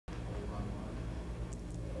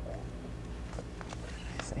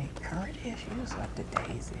current issues or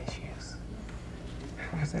today's issues?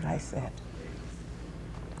 What was it I said?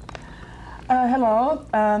 Hello,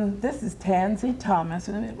 this is Tansey Thomas,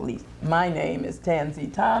 and at least my name is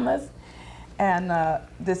Tansey Thomas, and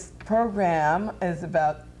this program is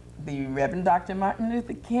about the Reverend Dr. Martin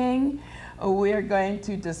Luther King. We're going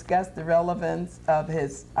to discuss the relevance of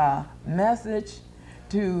his message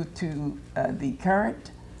to the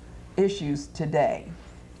current issues today.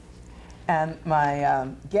 And my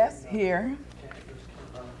guests here,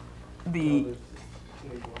 the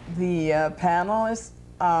panelists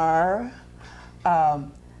are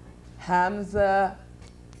Hamza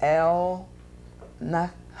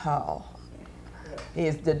Nakhal. He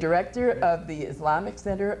is the director of the Islamic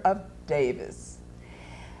Center of Davis.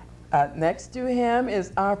 Next to him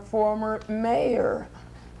is our former mayor,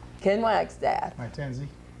 Ken Wagstaff. Hi, Tansey.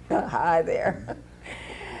 Hi there.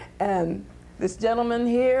 And this gentleman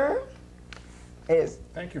here is...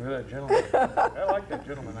 Thank you for that, gentleman. I like that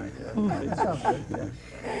gentleman idea.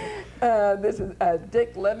 This is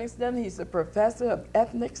Dick Livingston. He's a professor of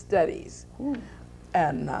ethnic studies.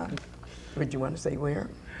 And would you want to say where?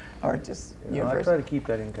 Or just I try to keep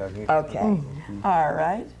that incognito. Okay. All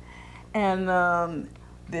right. And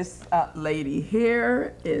this lady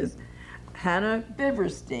here is Hannah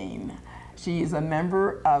Biberstein. She's a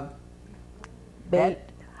member of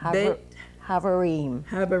Haverim.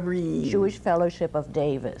 Haverim. Jewish Fellowship of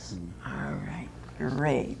Davis. All right,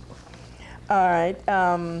 great. All right,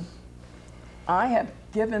 I have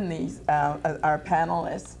given these, our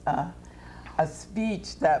panelists, a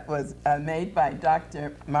speech that was made by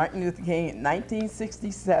Dr. Martin Luther King in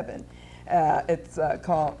 1967. It's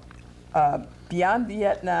called Beyond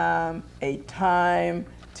Vietnam, A Time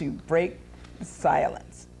to Break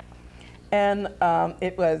Silence. And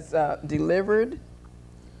it was delivered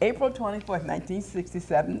April 24th,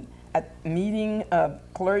 1967, at meeting of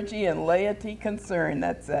clergy and laity concerned,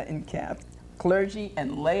 that's in caps, clergy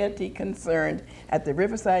and laity concerned at the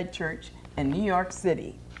Riverside Church in New York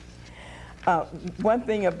City. One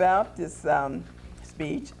thing about this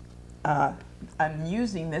speech, I'm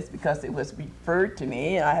using this because it was referred to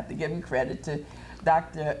me, and I have to give him credit to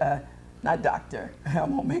not doctor, I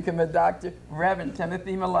won't make him a doctor, Reverend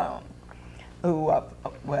Timothy Malone, who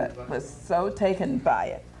was so taken by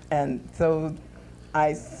it. And so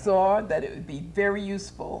I saw that it would be very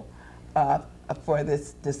useful for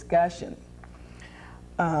this discussion.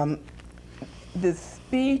 The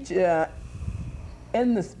speech, in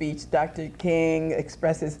the speech, Dr. King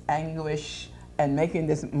expresses anguish and making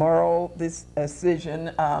this moral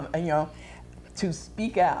decision, to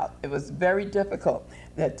speak out. It was very difficult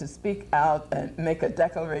to speak out and make a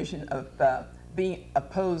declaration of being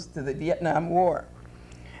opposed to the Vietnam War.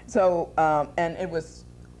 So, and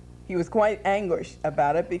he was quite anguished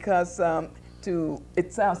about it because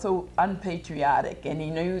it sounds so unpatriotic, and he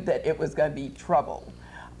knew that it was going to be trouble.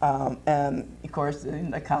 And of course,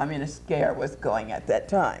 the communist scare was going at that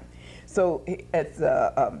time. So it's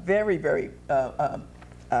a very, very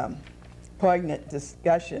poignant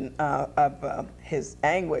discussion of his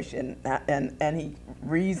anguish, and he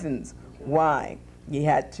reasons why he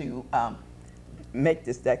had to make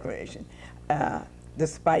this declaration,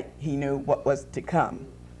 despite he knew what was to come.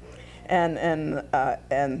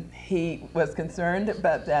 And he was concerned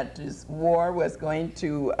about that this war was going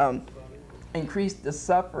to increase the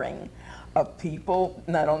suffering of people,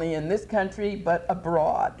 not only in this country, but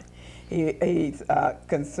abroad. He's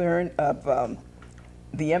concerned of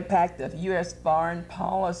the impact of U.S. foreign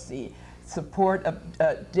policy, support of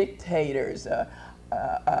dictators,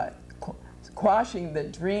 quashing the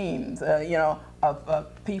dreams,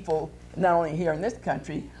 of people not only here in this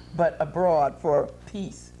country, but abroad for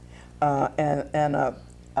peace and a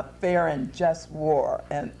fair and just war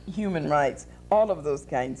and human rights, all of those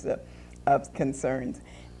kinds of concerns.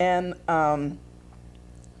 And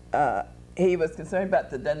he was concerned about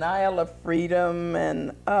the denial of freedom,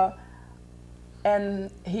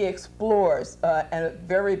 and he explores and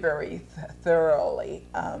very, very thoroughly.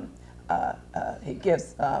 He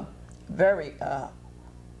gives very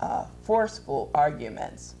forceful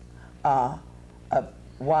arguments of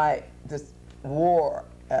why this war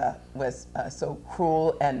was so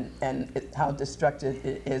cruel and how destructive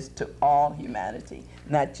it is to all humanity,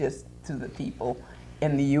 not just to the people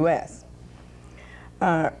in the U.S.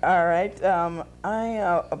 All right,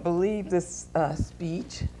 I believe this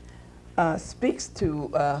speech speaks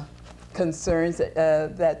to concerns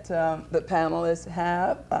that the panelists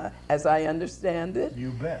have, as I understand it.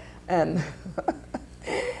 You bet. And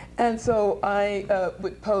and so I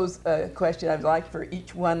would pose a question. I'd like for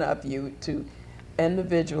each one of you to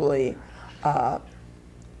individually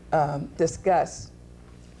discuss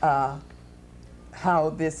how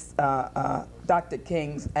this Dr.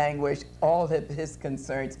 King's anguish, all of his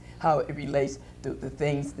concerns, how it relates to the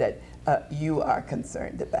things that you are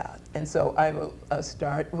concerned about. And so I will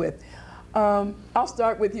start with, I'll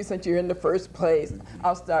start with you since you're in the first place.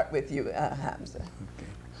 I'll start with you, Hamza.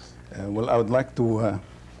 Okay. Well, I would like to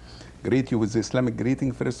greet you with the Islamic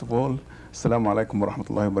greeting, first of all. Assalamu alaikum wa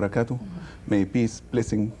rahmatullahi wa barakatuh. May peace,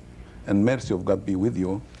 blessing, and mercy of God be with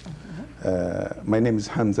you. My name is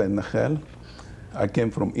Hamza Nakhal. I came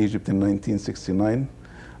from Egypt in 1969.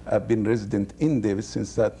 I've been resident in Davis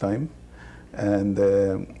since that time. And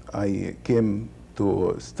I came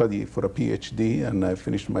to study for a PhD, and I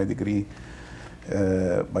finished my degree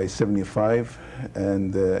by 75.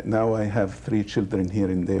 And now I have 3 children here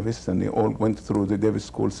in Davis, and they all went through the Davis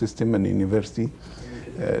school system and university.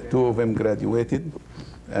 2 of them graduated,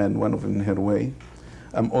 and 1 of them in her way.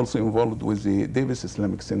 I'm also involved with the Davis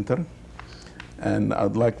Islamic Center. And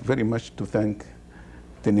I'd like very much to thank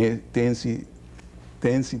Tansey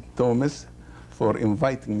Thomas for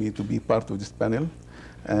inviting me to be part of this panel.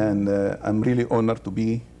 And I'm really honored to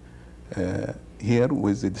be here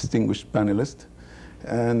with the distinguished panelists.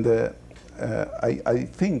 And I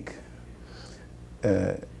think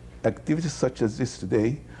activities such as this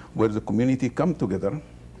today, where the community come together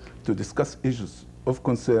to discuss issues of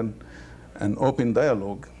concern and open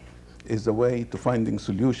dialogue, is a way to finding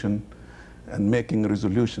solution and making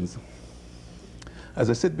resolutions. As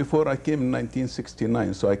I said before, I came in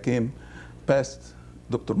 1969, so I came past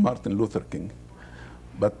Dr. Martin Luther King.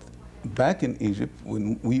 But back in Egypt,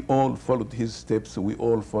 when we all followed his steps, we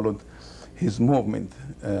all followed his movement,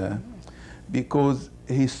 because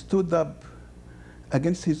he stood up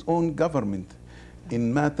against his own government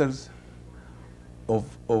in matters of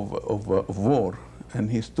war, and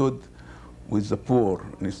he stood with the poor,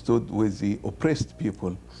 and he stood with the oppressed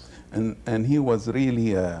people, and he was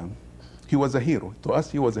really, he was a hero. To us,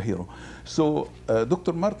 he was a hero. So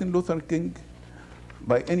Dr. Martin Luther King,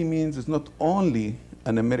 by any means, is not only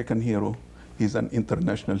an American hero, he's an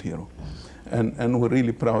international hero. And we're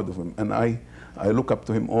really proud of him. And I look up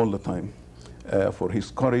to him all the time for his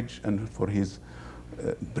courage and for his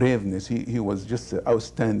braveness. He was just an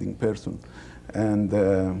outstanding person. And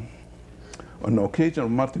on the occasion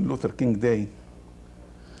of Martin Luther King Day,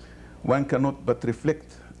 one cannot but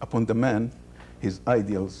reflect upon the man, his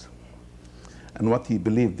ideals, and what he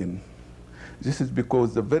believed in. This is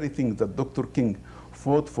because the very thing that Dr. King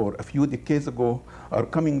fought for a few decades ago are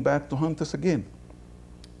coming back to haunt us again.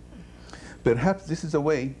 Perhaps this is a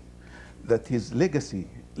way that his legacy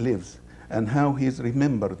lives and how he is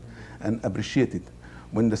remembered and appreciated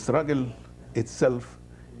when the struggle itself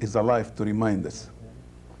is alive to remind us.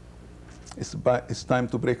 It's time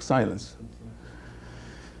to break silence.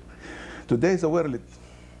 Today's world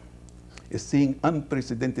is seeing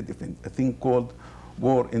unprecedented event, a thing called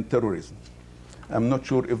war and terrorism. I'm not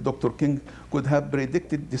sure if Dr. King could have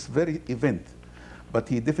predicted this very event, but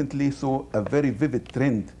he definitely saw a very vivid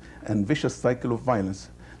trend and vicious cycle of violence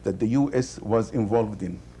that the US was involved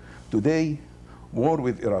in. Today, war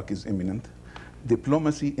with Iraq is imminent.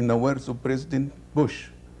 Diplomacy, in the words of President Bush,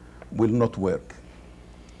 will not work.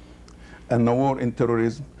 And the war in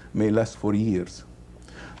terrorism may last for years.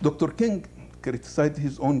 Dr. King criticized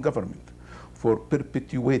his own government for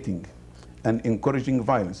perpetuating and encouraging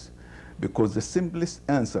violence because the simplest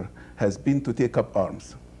answer has been to take up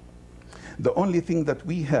arms. The only thing that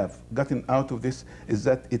we have gotten out of this is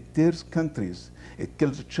that it tears countries, it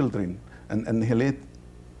kills children, and annihilates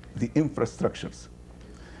the infrastructures.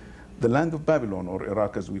 The land of Babylon, or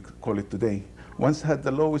Iraq as we call it today, once had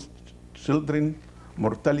the lowest children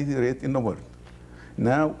mortality rate in the world.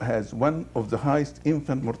 Now has one of the highest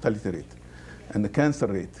infant mortality rate and the cancer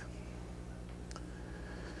rate,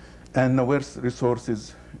 and the worst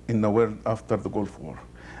resources in the world after the Gulf War.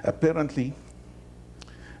 Apparently,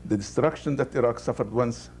 the destruction that Iraq suffered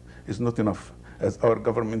once is not enough, as our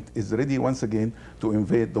government is ready once again to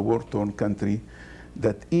invade the war-torn country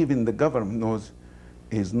that even the government knows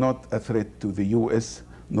is not a threat to the US,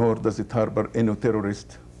 nor does it harbor any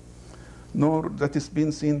terrorist, nor that it's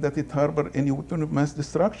been seen that it harbor any weapon of mass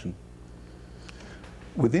destruction.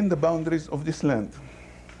 Within the boundaries of this land,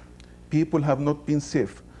 people have not been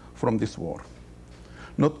safe from this war.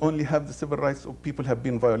 Not only have the civil rights of people have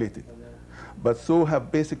been violated, but so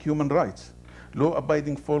have basic human rights.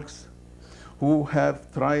 Law-abiding folks who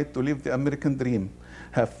have tried to live the American dream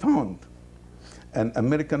have found an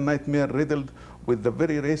American nightmare riddled with the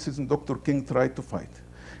very racism Dr. King tried to fight.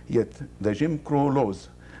 Yet the Jim Crow laws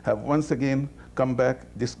have once again come back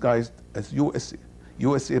disguised as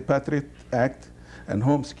USA Patriot Act and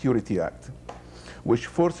Home Security Act, which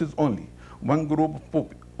forces only one group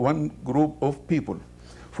one group of people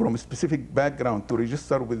from a specific background to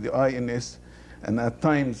register with the INS and at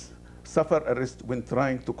times suffer arrest when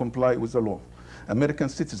trying to comply with the law. American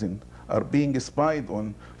citizens are being spied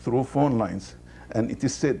on through phone lines, and it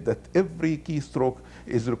is said that every keystroke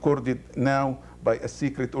is recorded now by a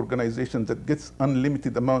secret organization that gets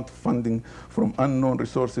unlimited amount of funding from unknown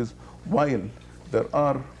resources, while there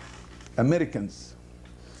are Americans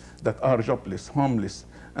that are jobless, homeless,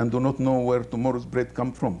 and do not know where tomorrow's bread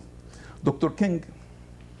comes from. Dr. King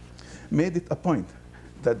made it a point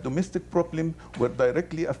that domestic problems were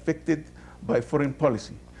directly affected by foreign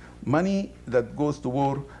policy. Money that goes to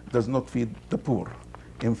war does not feed the poor.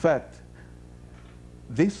 In fact,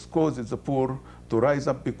 this causes the poor to rise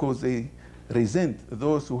up because they resent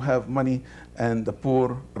those who have money, and the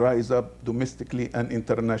poor rise up domestically and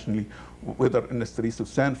internationally, whether in the streets of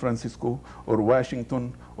San Francisco or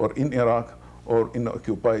Washington or in Iraq or in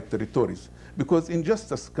occupied territories. Because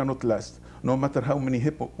injustice cannot last, no matter how many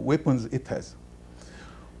weapons it has.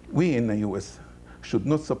 We in the US should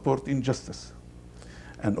not support injustice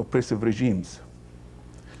and oppressive regimes.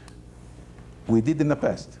 We did in the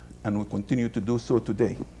past, and we continue to do so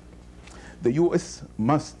today. The US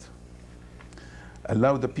must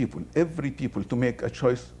allow the people, every people, to make a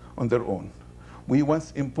choice on their own. We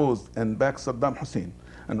once imposed and backed Saddam Hussein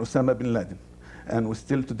and Osama bin Laden, and we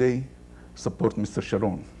still today support Mr.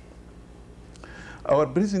 Sharon. Our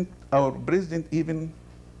president even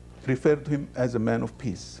referred to him as a man of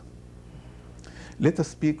peace. Let us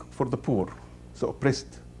speak for the poor, the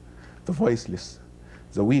oppressed, the voiceless,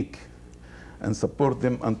 the weak, and support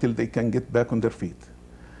them until they can get back on their feet.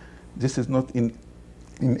 This is not in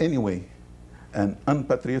any way an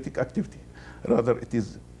unpatriotic activity. Rather, it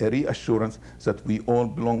is a reassurance that we all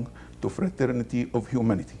belong to fraternity of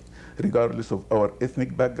humanity, regardless of our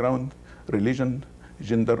ethnic background, religion,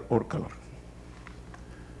 gender, or color.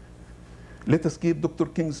 Let us keep Dr.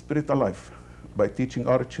 King's spirit alive by teaching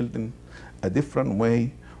our children a different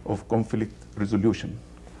way of conflict resolution.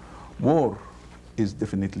 War is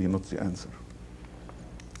definitely not the answer.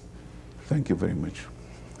 Thank you very much.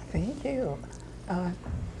 Thank you.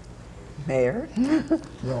 Mayor?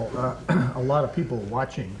 Well, a lot of people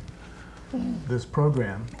watching this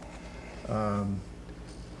program,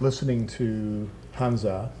 listening to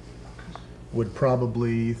Hamza, would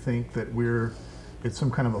probably think that it's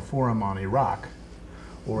some kind of a forum on Iraq,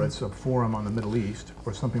 or it's a forum on the Middle East,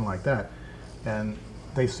 or something like that. And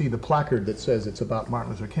they see the placard that says it's about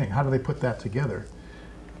Martin Luther King. How do they put that together?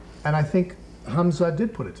 And I think Hamza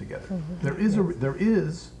did put it together. Mm-hmm.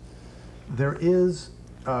 There is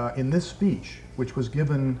in this speech, which was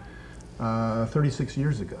given 36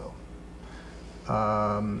 years ago,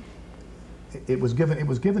 it was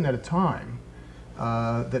given at a time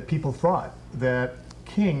that people thought that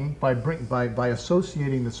King, by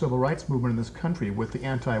associating the civil rights movement in this country with the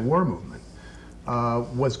anti-war movement,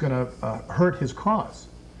 was going to hurt his cause.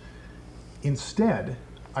 Instead,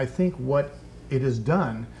 I think what it has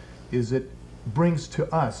done is it brings to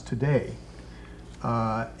us today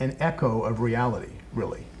an echo of reality,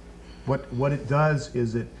 really. What it does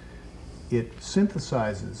is it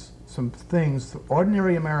synthesizes some things that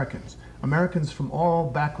ordinary Americans from all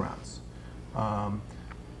backgrounds.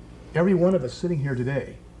 Every one of us sitting here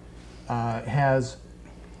today has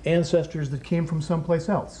ancestors that came from someplace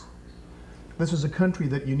else. This is a country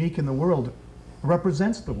that, unique in the world,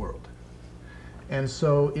 represents the world. And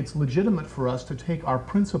so it's legitimate for us to take our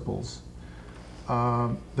principles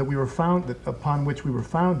upon which we were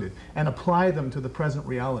founded, and apply them to the present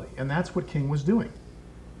reality. And that's what King was doing.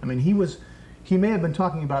 I mean, he may have been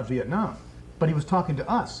talking about Vietnam, but he was talking to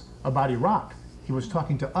us about Iraq. He was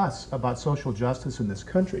talking to us about social justice in this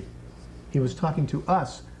country. He was talking to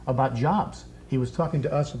us about jobs. He was talking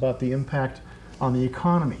to us about the impact on the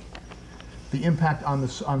economy, the impact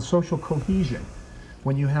on social cohesion,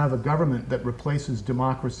 when you have a government that replaces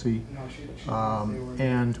democracy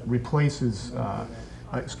and replaces,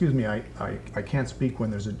 excuse me, I can't speak when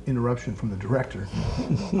there's an interruption from the director.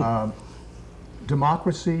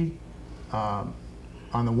 Democracy, on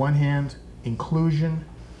the one hand, inclusion,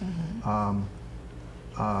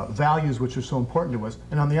 values which are so important to us,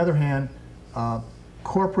 and on the other hand,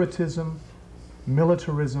 corporatism,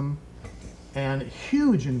 militarism, and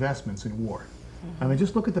huge investments in war. I mean,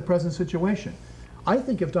 just look at the present situation. I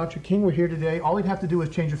think if Dr. King were here today, all he'd have to do is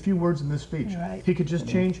change a few words in this speech. Right. He could just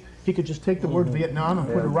change. He could just take the word Vietnam and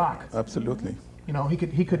put Iraq. Absolutely. You know, he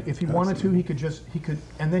could if he wanted to, he could,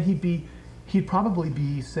 and then he'd probably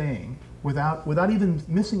be saying, without even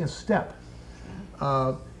missing a step,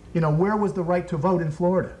 you know, where was the right to vote in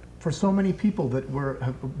Florida for so many people that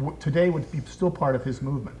today would be still part of his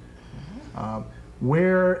movement?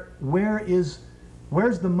 Where's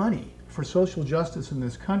the money for social justice in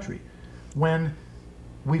this country when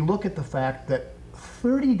we look at the fact that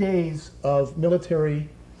 30 days of military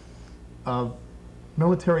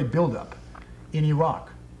buildup in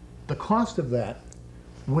Iraq, the cost of that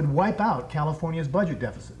would wipe out California's budget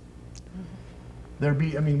deficit.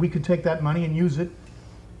 We could take that money and use it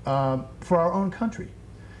for our own country.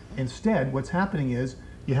 Instead, what's happening is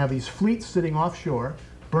you have these fleets sitting offshore,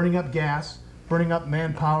 burning up gas, burning up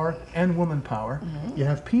manpower and woman power. You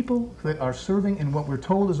have people that are serving in what we're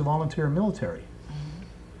told is a volunteer military.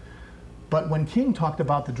 But when King talked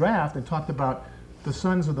about the draft and talked about the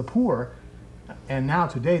sons of the poor, and now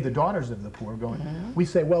today the daughters of the poor going, we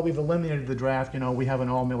say, well, we've eliminated the draft, we have an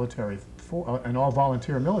all-military, an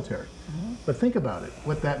all-volunteer military. But think about it.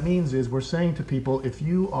 What that means is we're saying to people, if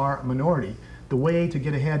you are a minority, the way to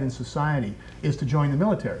get ahead in society is to join the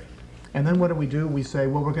military. And then what do? We say,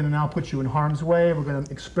 well, we're going to now put you in harm's way. We're going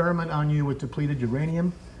to experiment on you with depleted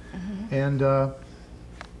uranium. And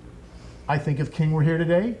I think if King were here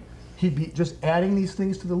today, he'd be just adding these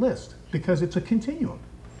things to the list because it's a continuum.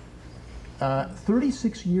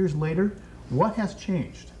 36 years later, what has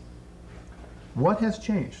changed? What has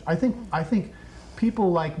changed? I think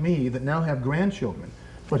people like me that now have grandchildren,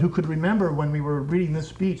 but who could remember when we were reading this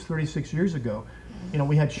speech 36 years ago,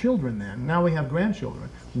 we had children then, now we have grandchildren.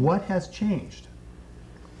 What has changed?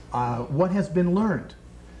 What has been learned?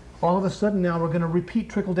 All of a sudden now we're going to repeat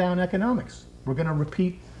trickle-down economics. We're going to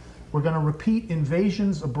repeat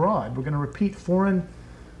invasions abroad. We're going to repeat foreign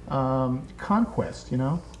conquest,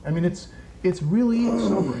 It's really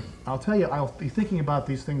sobering. I'll tell you, I'll be thinking about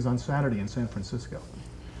these things on Saturday in San Francisco.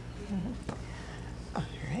 All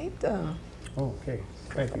right. Okay,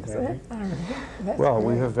 thank you, Tansey. All right. Well,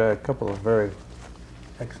 we have a couple of very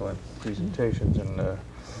excellent presentations, and I'm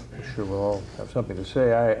sure we'll all have something to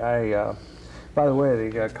say. By the way,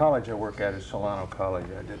 the college I work at is Solano College.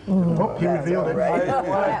 I didn't. Oh, you revealed it. I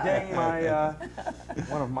want to ding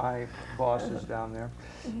one of my bosses down there.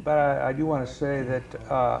 But I do want to say that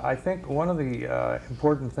I think one of the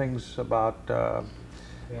important things about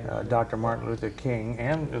Dr. Martin Luther King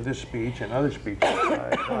and this speech and other speeches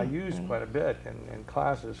I use quite a bit in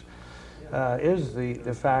classes is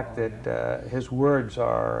the fact that his words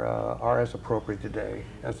are as appropriate today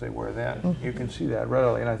as they were then. You can see that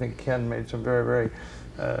readily, and I think Ken made some very, very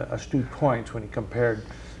astute points when he compared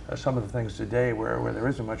some of the things today where there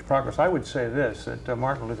isn't much progress. I would say this, that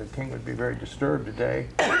Martin Luther King would be very disturbed today.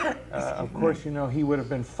 Of course, he would have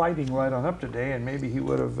been fighting right on up today, and maybe he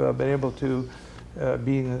would have been able to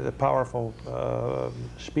being the powerful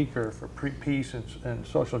speaker for peace and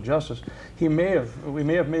social justice. We may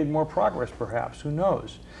have made more progress, perhaps, who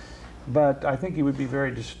knows. But I think he would be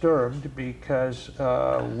very disturbed because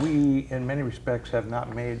we, in many respects, have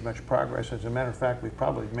not made much progress. As a matter of fact, we've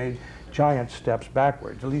probably made giant steps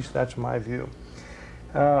backwards. At least that's my view.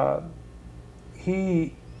 One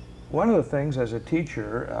of the things as a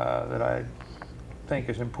teacher that I think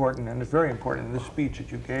is important, and it's very important in this speech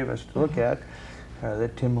that you gave us to look at,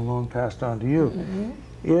 that Tim Malone passed on to you,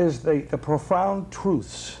 is the profound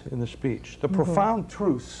truths in the speech, the profound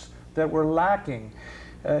truths that were lacking.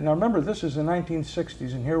 Now remember, this is the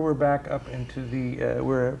 1960s, and here we're back up into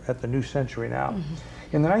we're at the new century now.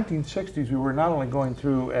 In the 1960s, we were not only going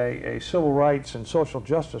through a civil rights and social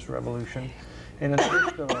justice revolution in the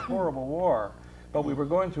midst of a horrible war, but we were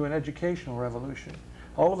going through an educational revolution.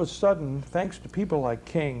 All of a sudden, thanks to people like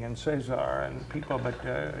King and Cesar and people, but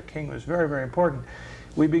King was very, very important,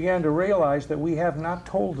 we began to realize that we have not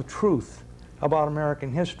told the truth about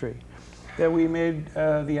American history, that we made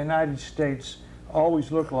the United States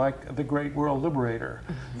always look like the great world liberator,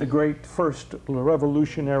 the great first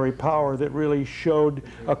revolutionary power that really showed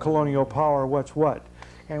a colonial power what's what.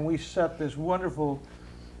 And we set this wonderful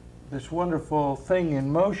thing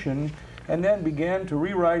in motion, and then began to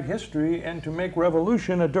rewrite history and to make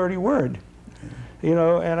revolution a dirty word.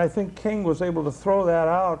 And I think King was able to throw that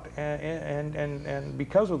out, and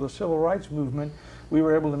because of the civil rights movement, we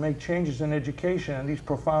were able to make changes in education, and these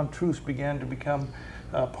profound truths began to become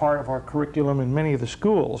part of our curriculum in many of the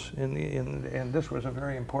schools, and this was a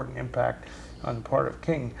very important impact on the part of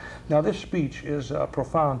King. Now this speech is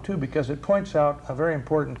profound too, because it points out a very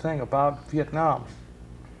important thing about Vietnam.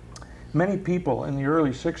 Many people in the early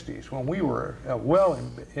 60s, when we were well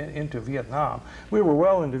into Vietnam, we were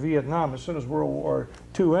well into Vietnam as soon as World War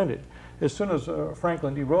II ended. As soon as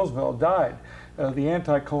Franklin D. Roosevelt died, the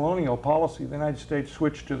anti-colonial policy of the United States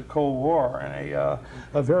switched to the Cold War and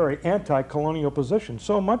a very anti-colonial position.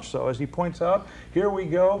 So much so, as he points out, here we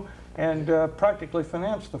go and practically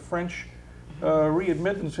finance the French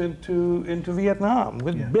readmittance into Vietnam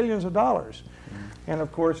with billions of dollars. And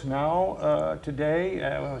of course now, today,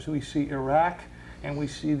 as we see Iraq, and we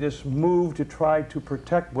see this move to try to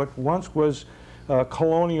protect what once was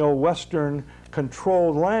colonial Western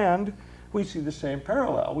controlled land, we see the same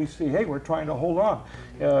parallel. We see, hey, we're trying to hold on.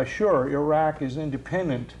 Sure, Iraq is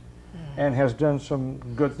independent and has done some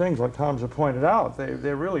good things, like Hamza pointed out.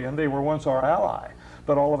 They really, and they were once our ally.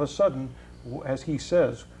 But all of a sudden, as he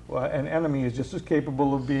says, an enemy is just as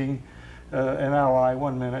capable of being an ally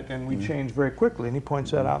one minute, and we change very quickly. And he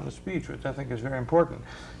points that out in the speech, which I think is very important.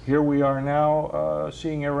 Here we are now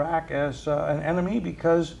seeing Iraq as an enemy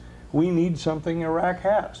because we need something Iraq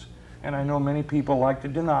has. And I know many people like to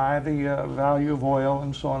deny the value of oil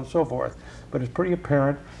and so on and so forth. But it's pretty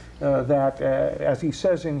apparent that, as he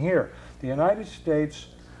says in here, the United States,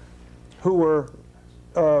 who were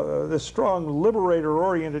the strong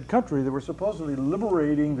liberator-oriented country that were supposedly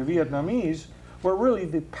liberating the Vietnamese, were really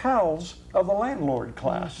the pals of the landlord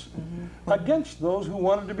class against those who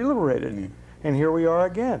wanted to be liberated. And here we are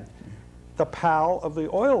again, the pal of the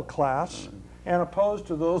oil class and opposed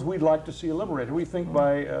to those we'd like to see liberated. We think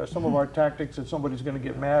by some of our tactics that somebody's going to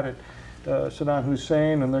get mad at Saddam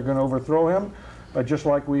Hussein and they're going to overthrow him, just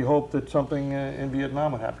like we hope that something in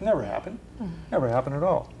Vietnam would happen. Never happened. Never happened at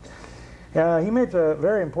all. He made a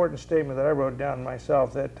very important statement that I wrote down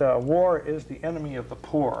myself, that war is the enemy of the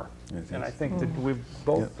poor. Yes, and I think that we've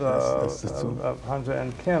both, Hamza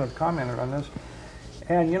and Ken, have commented on this.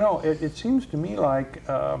 And you know, it seems to me like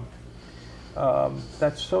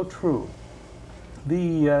that's so true.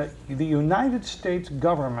 The United States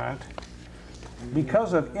government,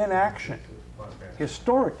 because of inaction,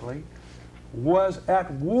 historically, was at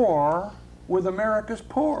war with America's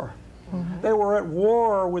poor. They were at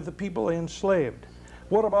war with the people they enslaved.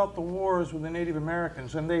 What about the wars with the Native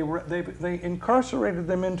Americans? And they incarcerated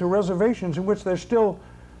them into reservations in which they're still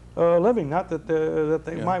living. Not that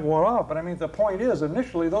they might war off, but I mean, the point is,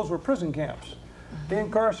 initially those were prison camps. They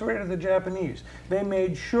incarcerated the Japanese. They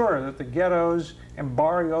made sure that the ghettos and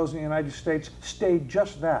barrios in the United States stayed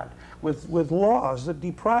just that, with laws that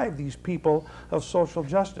deprived these people of social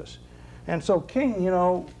justice. And so King, you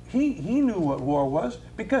know, he knew what war was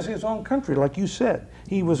because his own country, like you said,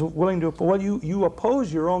 he was willing to, well, you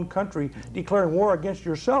oppose your own country declaring war against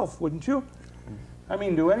yourself, wouldn't you? I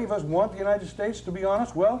mean, do any of us want the United States to be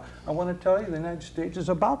honest? Well, I want to tell you the United States is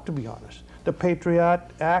about to be honest. The Patriot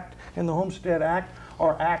Act and the Homestead Act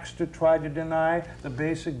are acts to try to deny the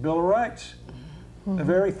basic Bill of Rights. The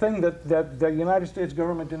very thing that the United States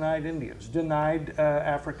government denied Indians, denied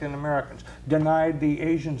African Americans, denied the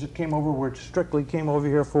Asians that came over, which strictly came over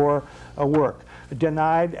here for work,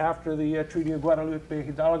 denied after the Treaty of Guadalupe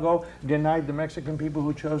Hidalgo, denied the Mexican people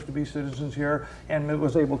who chose to be citizens here, and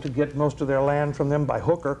was able to get most of their land from them by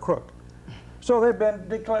hook or crook. So they've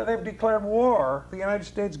declared war. The United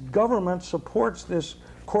States government supports this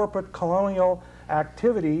corporate colonial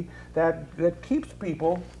activity that keeps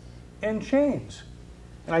people in chains.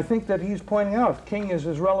 And I think that he's pointing out, King is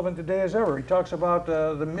as relevant today as ever. He talks about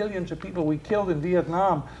the millions of people we killed in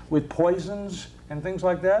Vietnam with poisons and things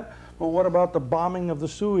like that. But what about the bombing of the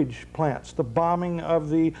sewage plants, the bombing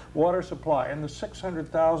of the water supply, and the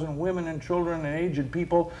 600,000 women and children and aged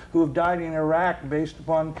people who have died in Iraq based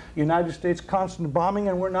upon United States constant bombing,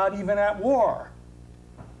 and we're not even at war?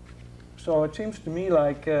 So it seems to me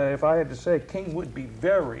like if I had to say, King would be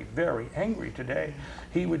very, very angry today.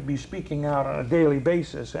 He would be speaking out on a daily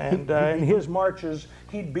basis, and in his marches,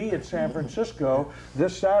 he'd be at San Francisco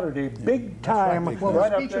this Saturday, big time. Right. Well,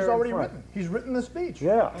 right the speech up there is already in front. written. He's written the speech.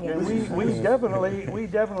 Yeah, and we definitely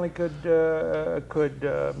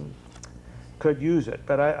could use it.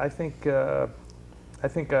 But I think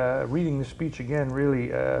reading the speech again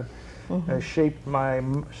really shaped my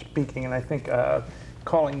speaking, and I think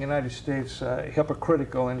calling the United States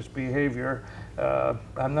hypocritical in its behavior,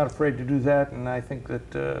 I'm not afraid to do that, and I think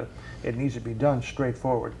that it needs to be done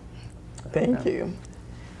straightforward. Thank you.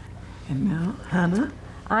 And now, Hannah?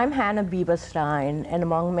 I'm Hannah Biberstein, and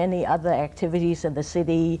among many other activities in the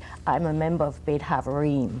city, I'm a member of Beit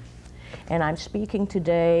Haverim. And I'm speaking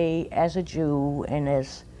today as a Jew, and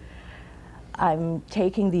as I'm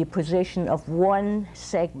taking the position of one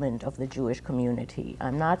segment of the Jewish community.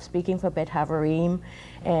 I'm not speaking for Beit Haverim,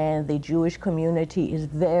 and the Jewish community is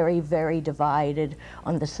very, very divided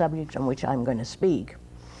on the subject on which I'm going to speak.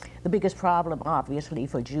 The biggest problem, obviously,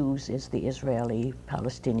 for Jews is the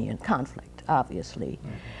Israeli-Palestinian conflict, obviously.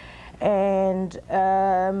 And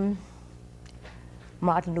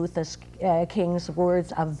Martin Luther King's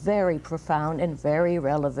words are very profound and very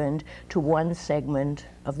relevant to one segment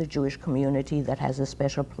of the Jewish community that has a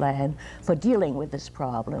special plan for dealing with this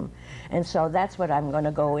problem. And so that's what I'm going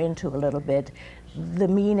to go into a little bit, the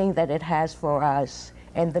meaning that it has for us.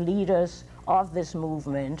 And the leaders of this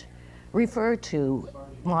movement refer to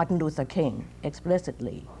Martin Luther King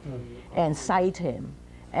explicitly and cite him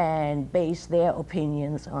and base their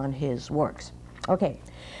opinions on his works. Okay.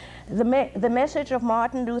 The message of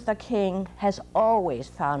Martin Luther King has always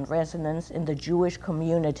found resonance in the Jewish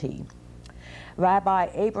community. Rabbi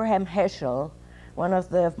Abraham Heschel, one of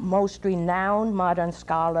the most renowned modern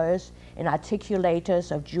scholars and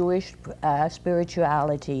articulators of Jewish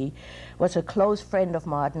spirituality, was a close friend of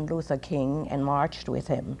Martin Luther King and marched with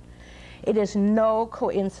him. It is no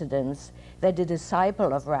coincidence that the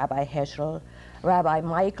disciple of Rabbi Heschel, Rabbi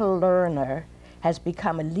Michael Lerner, has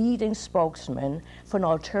become a leading spokesman for an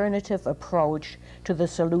alternative approach to the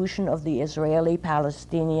solution of the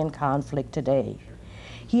Israeli-Palestinian conflict today.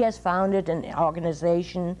 He has founded an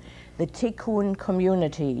organization, the Tikkun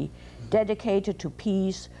Community, dedicated to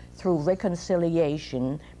peace through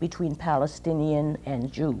reconciliation between Palestinians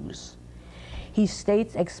and Jews. He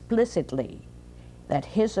states explicitly that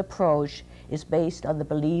his approach is based on the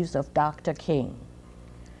beliefs of Dr. King.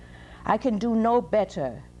 I can do no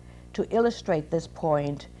better to illustrate this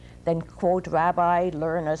point than quote Rabbi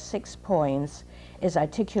Lerner's 6 points as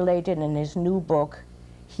articulated in his new book,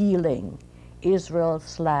 Healing,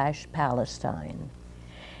 Israel/Palestine.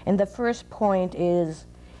 And the first point is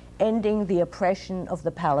ending the oppression of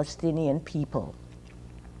the Palestinian people.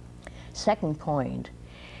 Second point,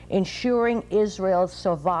 ensuring Israel's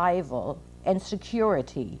survival and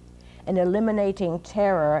security and eliminating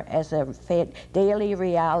terror as a daily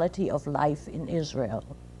reality of life in Israel.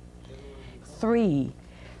 3,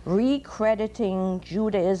 recrediting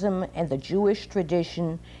Judaism and the Jewish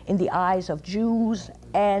tradition in the eyes of Jews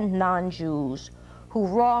and non-Jews who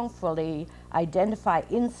wrongfully identify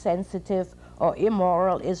insensitive or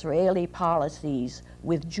immoral Israeli policies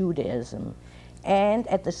with Judaism. And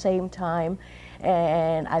at the same time,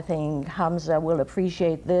 and I think Hamza will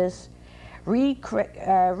appreciate this,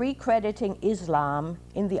 recrediting Islam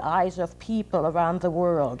in the eyes of people around the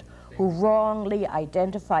world who wrongly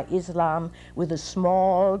identify Islam with a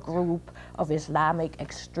small group of Islamic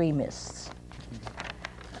extremists.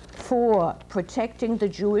 4, protecting the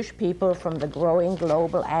Jewish people from the growing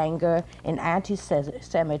global anger and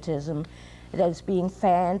anti-Semitism that is being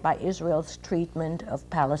fanned by Israel's treatment of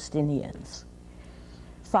Palestinians.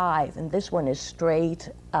 5, and this one is straight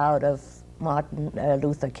out of Martin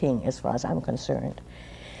Luther King as far as I'm concerned,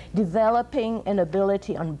 developing an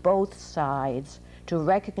ability on both sides to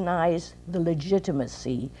recognize the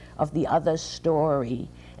legitimacy of the other's story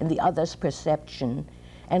and the other's perception,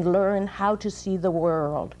 and learn how to see the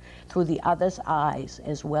world through the other's eyes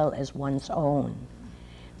as well as one's own.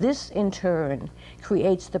 This, in turn,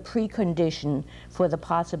 creates the precondition for the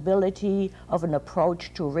possibility of an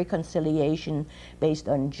approach to reconciliation based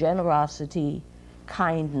on generosity,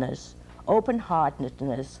 kindness,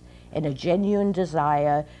 open-heartedness, and a genuine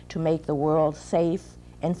desire to make the world safe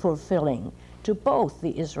and fulfilling to both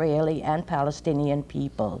the Israeli and Palestinian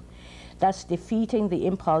people, thus defeating the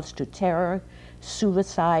impulse to terror,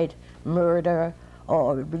 suicide, murder,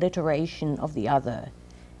 or obliteration of the other.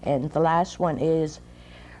 And the last one is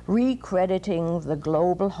recrediting the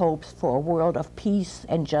global hopes for a world of peace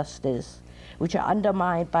and justice, which are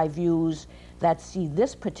undermined by views that see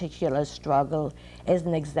this particular struggle as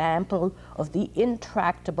an example of the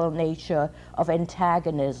intractable nature of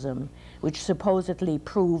antagonism, which supposedly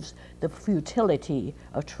proves the futility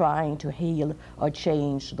of trying to heal or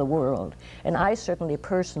change the world. And I certainly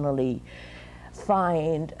personally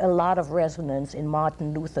find a lot of resonance in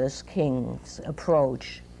Martin Luther King's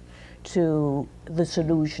approach to the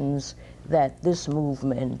solutions that this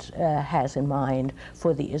movement has in mind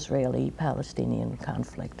for the Israeli-Palestinian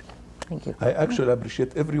conflict. Thank you. I actually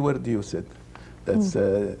appreciate every word you said. That's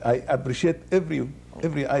I appreciate every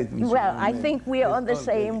item. Well, I think we are on the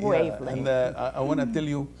same wavelength. And I want to tell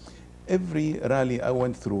you, every rally I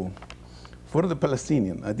went through for the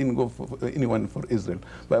Palestinian, I didn't go for anyone for Israel,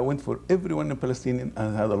 but I went for everyone in Palestinian,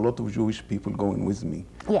 and I had a lot of Jewish people going with me.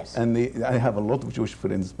 Yes. And I have a lot of Jewish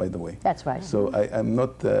friends, by the way. That's right. So I'm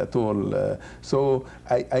not at all, so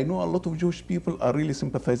I know a lot of Jewish people are really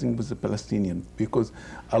sympathizing with the Palestinian because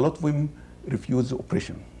a lot of them refuse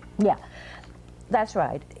oppression. Yeah, that's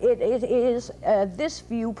right. It is, this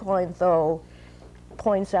viewpoint, though,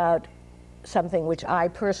 points out something which I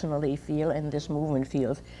personally feel and this movement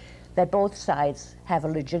feels, that both sides have a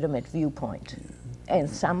legitimate viewpoint. And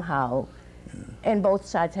somehow And both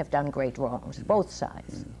sides have done great wrongs, both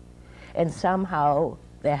sides. And somehow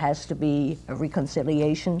there has to be a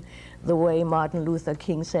reconciliation. The way Martin Luther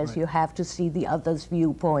King says, you have to see the other's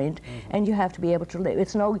viewpoint, and you have to be able to live.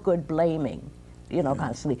 It's no good blaming, you know,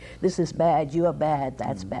 constantly. This is bad, you are bad,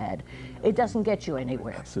 that's bad. It doesn't get you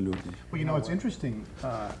anywhere. Absolutely. Well, you know, it's interesting.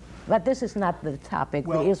 But this is not the topic.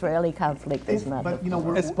 Well, the Israeli conflict is not. But, you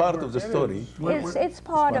know, It's part of the story. It's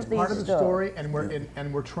part of the story, and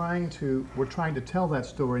we're trying to tell that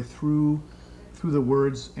story through the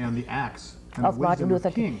words and the acts and of the Martin wisdom Luther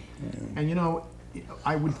of King. And you know,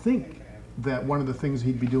 I would think that one of the things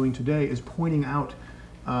he'd be doing today is pointing out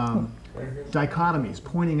dichotomies,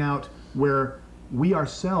 pointing out where we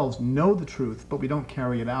ourselves know the truth, but we don't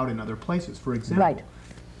carry it out in other places. For example,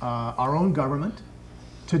 our own government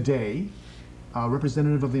today, a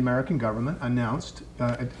representative of the American government announced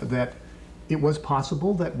that it was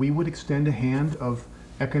possible that we would extend a hand of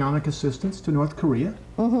economic assistance to North Korea,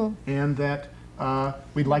 and that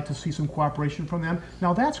we'd like to see some cooperation from them.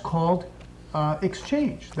 Now that's called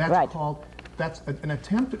exchange. That's an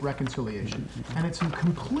attempt at reconciliation, and it's in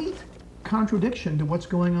complete contradiction to what's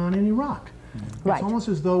going on in Iraq. It's almost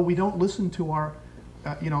as though we don't listen to our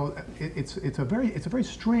you know, it's a very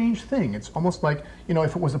strange thing. It's almost like, you know,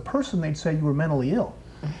 if it was a person, they'd say you were mentally ill,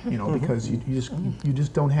 you know, because you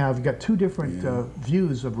just don't have, you've got two different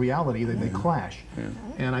views of reality that they clash.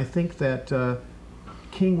 And I think that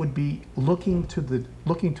King would be looking to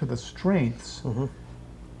the strengths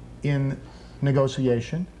in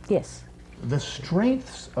negotiation. Yes. The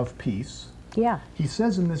strengths of peace. Yeah. He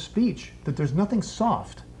says in this speech that there's nothing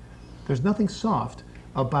soft. There's nothing soft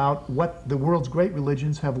about what the world's great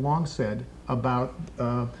religions have long said about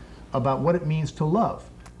what it means to love.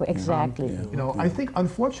 Exactly. You know, I think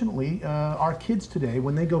unfortunately our kids today,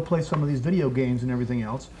 when they go play some of these video games and everything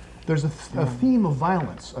else, there's a theme of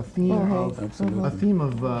violence, a theme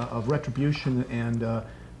of retribution, and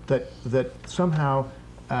that somehow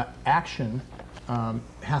action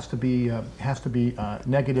has to be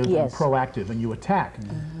negative and proactive, and you attack.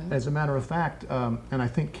 As a matter of fact, and I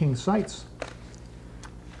think King cites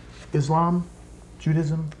Islam,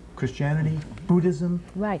 Judaism, Christianity, Buddhism.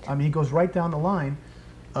 Right. I mean, he goes right down the line.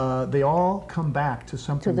 They all come back to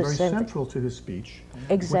something very central to his speech.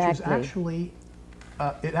 Exactly. Which is actually,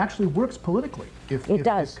 it actually works politically if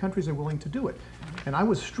countries are willing to do it. And I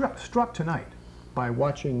was struck tonight by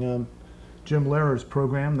watching Jim Lehrer's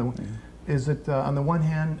program. Is that on the one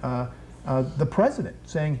hand, the president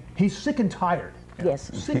saying he's sick and tired.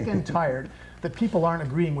 Yes. Sick and tired that people aren't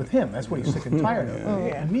agreeing with him. That's what he's sick and tired of.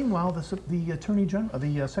 And meanwhile, the Attorney General,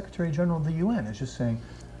 the Secretary General of the UN is just saying,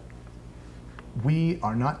 we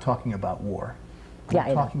are not talking about war.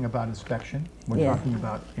 We're talking about inspection. We're talking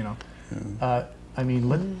about, you know, I mean,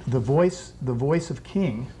 the voice of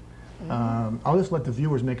King. I'll just let the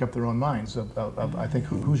viewers make up their own minds of I think,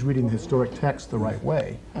 who's reading the historic text the right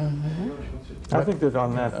way. I think that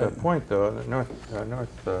on that point, though, the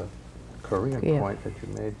North Korean point that you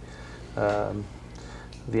made,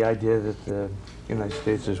 the idea that the United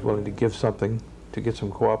States is willing to give something to get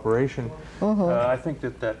some cooperation, I think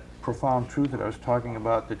that profound truth that I was talking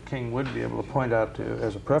about that King would be able to point out to,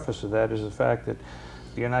 as a preface to that, is the fact that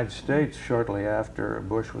the United States, shortly after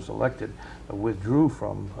Bush was elected, withdrew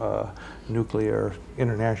from nuclear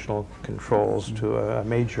international controls to a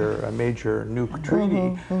major nuke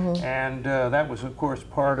treaty, and that was, of course,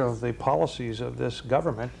 part of the policies of this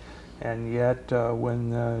government. And yet,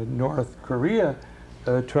 when North Korea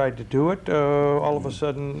tried to do it, all of a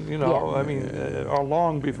sudden, you know, I mean,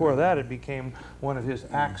 long before that, it became one of his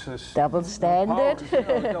Axis double standard.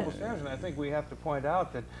 Double standards. And I think we have to point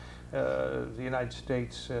out that the United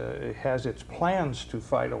States has its plans to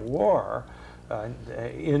fight a war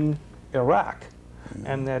in Iraq,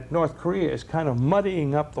 and that North Korea is kind of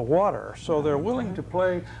muddying up the water. So they're willing to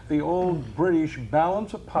play the old British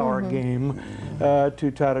balance of power game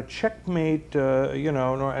to try to checkmate, you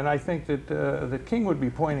know, and I think that that King would be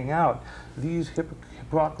pointing out these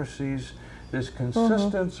hypocrisies, this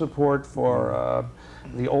consistent support for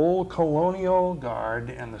the old colonial guard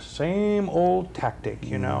and the same old tactic,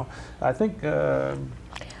 you know. I think the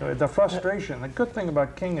frustration, the good thing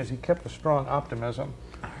about King is he kept a strong optimism.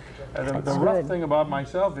 The rough thing about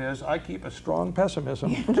myself is I keep a strong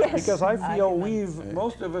pessimism because I feel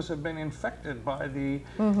most of us have been infected by the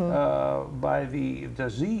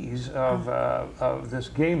disease of this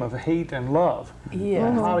game of hate and love.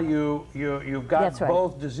 How do you've got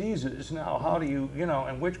both diseases now? How do you know,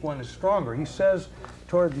 and which one is stronger? He says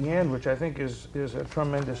toward the end, which I think is a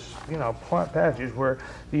tremendous, you know, passage, where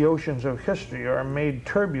the oceans of history are made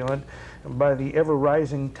turbulent by the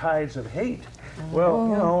ever-rising tides of hate. Well,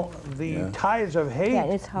 you know, the tides of hate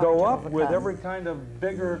it's hard go to up with overcome. every kind of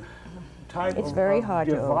bigger type It's of very hard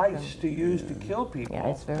to device overcome. to use to kill people. Yeah,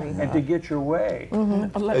 it's very and to get your way.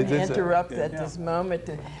 Let me It's a- interrupt at this moment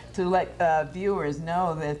to let viewers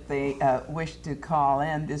know that they wish to call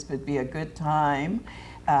in. This would be a good time.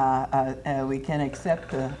 We can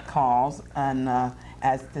accept the calls and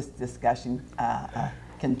as this discussion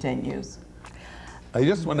continues. I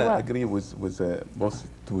just want to Well- agree with both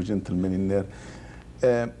two gentlemen in there.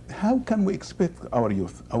 How can we expect our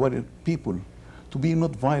youth, our people, to be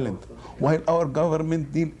not violent, while our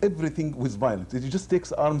government deal everything with violence? It just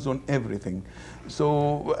takes arms on everything.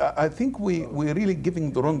 So I think we're really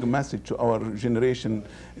giving the wrong message to our generation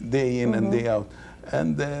day in and day out.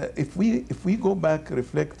 And if we go back,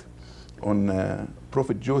 reflect on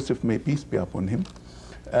Prophet Joseph, may peace be upon him,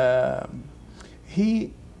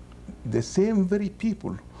 the same very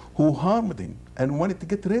people who harmed him and wanted to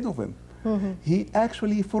get rid of him, he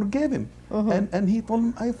actually forgave him. And he told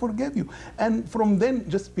him, I forgive you. And from then,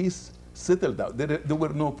 just peace settled out. There were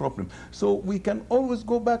no problem. So we can always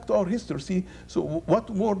go back to our history, see, so what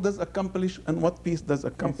war does accomplish and what peace does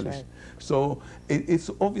accomplish. right. So it's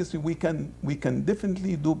obviously we can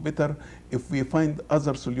definitely do better if we find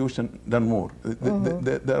other solution than war.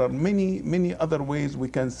 There are many other ways we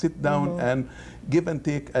can sit down and give and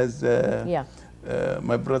take, as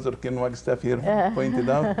my brother Ken Wagstaff here pointed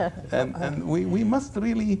out, and we must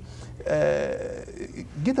really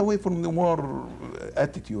get away from the war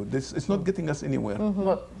attitude. It's not getting us anywhere.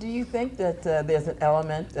 Well, do you think that there's an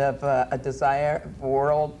element of a desire for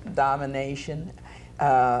world domination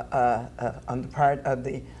on the part of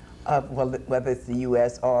well, whether it's the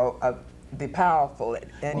U.S. or the powerful at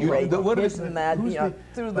any rate? Isn't that, you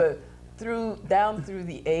know, down through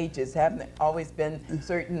the ages, haven't there always been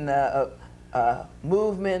certain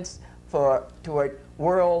movements toward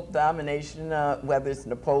world domination, whether it's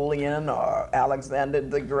Napoleon or Alexander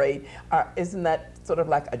the Great? Isn't that sort of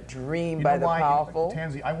like a dream by the powerful?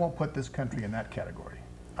 Tansey, I won't put this country in that category.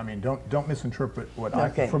 I mean, don't misinterpret what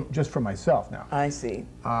just for myself now. I see.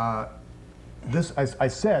 I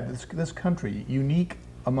said this country, unique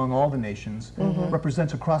among all the nations,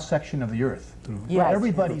 represents a cross section of the earth. Yes.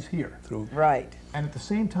 Everybody's here. Right. And at the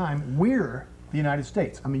same time, we're the United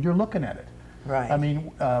States. I mean, you're looking at it. Right. I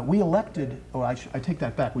mean, we elected, I take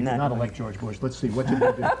that back, we did not elect George Bush. Let's see, what did we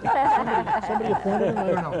do? somebody appointed him?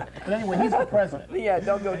 I don't know. But anyway, he's the president. Yeah,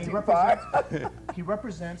 don't go And too far. He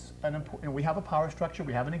represents an important, we have a power structure,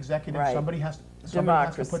 we have an executive, Right. somebody has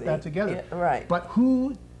to put that together. Yeah, right. But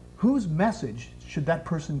whose message should that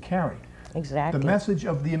person carry? Exactly. The message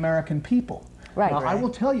of the American people. Right. Now, I Right.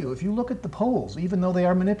 will tell you, if you look at the polls, even though they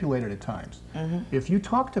are manipulated at times, if you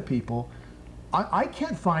talk to people, I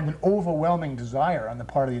can't find an overwhelming desire on the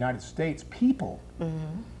part of the United States people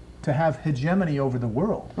to have hegemony over the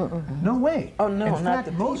world. No way. Oh, no, in not fact,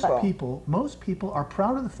 the most people are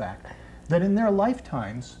proud of the fact that in their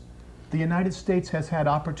lifetimes, the United States has had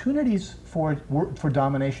opportunities for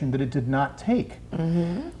domination that it did not take.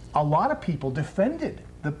 A lot of people defended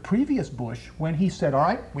the previous Bush when he said, all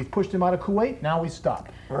right, we've pushed him out of Kuwait, now we stop.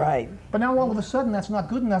 Right. But now all of a sudden, that's not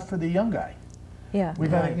good enough for the young guy. Yeah.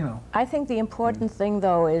 We've got to, you know. I think the important thing,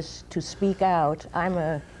 though, is to speak out. I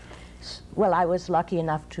was lucky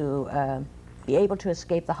enough to be able to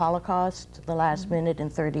escape the Holocaust the last minute in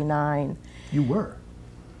 '39. You were?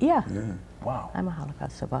 Yeah. Wow. I'm a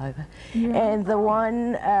Holocaust survivor. And the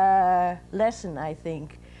one lesson, I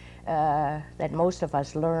think, that most of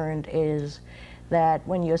us learned is that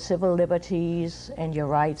when your civil liberties and your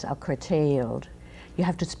rights are curtailed, you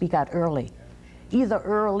have to speak out early. Either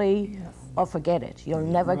early or forget it. You'll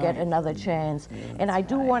never get another chance. And I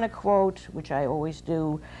do want to quote, which I always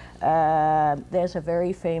do, there's a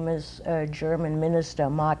very famous German minister,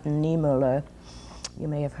 Martin Niemöller, you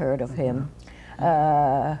may have heard of him,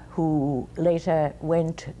 who later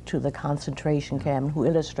went to the concentration camp, who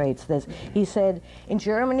illustrates this. He said, in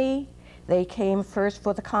Germany, they came first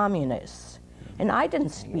for the communists. And I didn't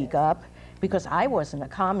speak up because I wasn't a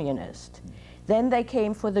communist. Then they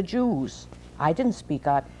came for the Jews. I didn't speak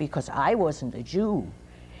up because I wasn't a Jew.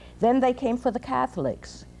 Then they came for the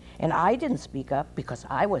Catholics, and I didn't speak up because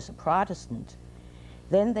I was a Protestant.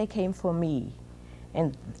 Then they came for me,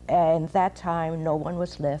 and that time no one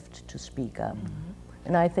was left to speak up.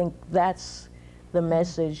 And I think that's the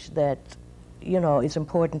message that, you know, is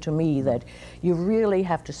important to me, that you really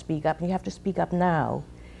have to speak up, and you have to speak up now,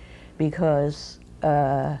 because,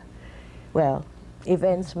 well,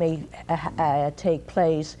 events may take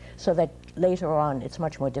place so that later on it's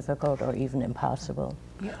much more difficult or even impossible.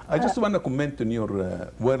 I just want to comment on your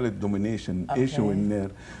world domination issue in there,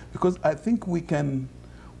 because I think we can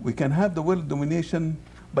We can have the world domination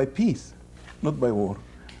by peace, not by war,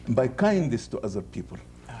 by kindness to other people,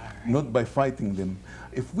 not by fighting them.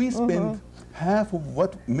 If we spend half of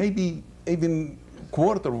what, maybe even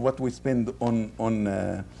quarter of what we spend on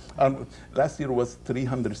last year was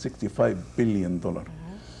 $365 billion.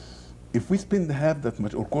 If we spend half that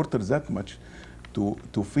much or quarter that much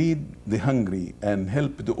to feed the hungry and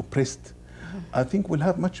help the oppressed, I think we'll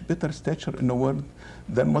have much better stature in the world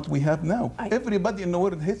than what we have now. Everybody in the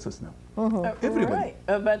world hates us now. Everybody. Right.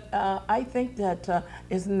 But I think that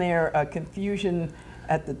isn't there a confusion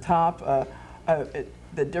at the top,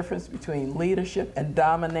 the difference between leadership and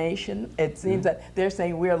domination? It seems that they're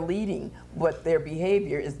saying we're leading, but their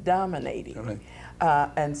behavior is dominating. Right.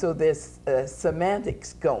 And so there's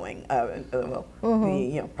semantics going, the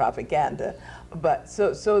propaganda, but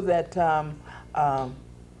so that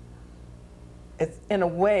it's in a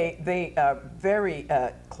way they are very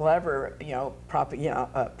clever,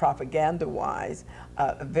 propaganda-wise,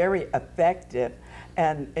 very effective,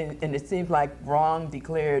 and it seems like wrong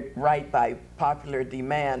declared right by popular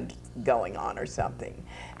demand going on or something,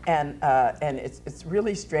 and it's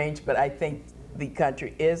really strange. But I think the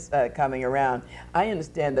country is coming around. I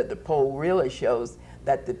understand that the poll really shows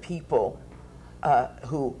that the people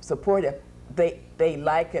who support him, they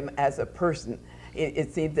like him as a person.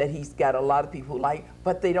 It seems that he's got a lot of people who like,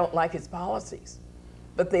 but they don't like his policies,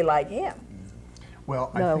 but they like him.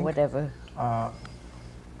 Well, No, I think, whatever.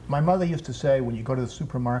 my mother used to say, when you go to the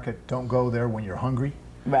supermarket, don't go there when you're hungry,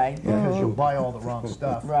 Right. because you'll buy all the wrong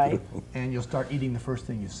stuff. Right. And you'll start eating the first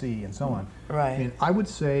thing you see, and so on. Right. And I would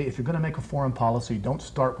say, if you're going to make a foreign policy, don't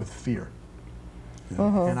start with fear.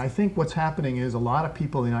 And I think what's happening is a lot of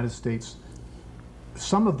people in the United States,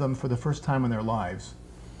 some of them for the first time in their lives,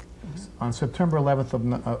 on September 11th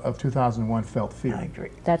of 2001, felt fear. I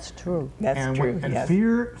agree. That's true. That's And, true. and yes.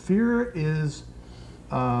 fear is,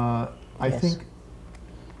 I Yes. think,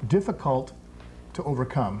 difficult to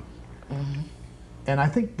overcome. And I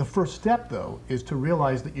think the first step, though, is to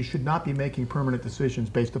realize that you should not be making permanent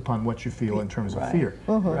decisions based upon what you feel in terms of Right. fear.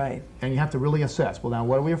 Right. And you have to really assess, well, now,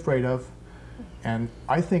 what are we afraid of? And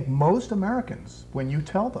I think most Americans, when you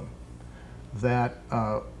tell them that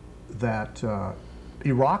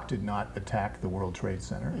Iraq did not attack the World Trade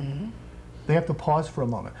Center, they have to pause for a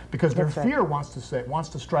moment, because their That's right. fear wants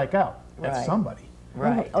to strike out at Right. somebody.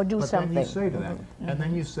 Right. Or do But something. then you say to them, and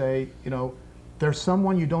then you say, there's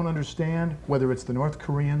someone you don't understand, whether it's the North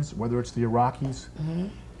Koreans, whether it's the Iraqis.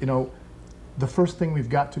 The first thing we've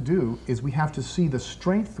got to do is we have to see the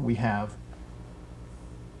strength we have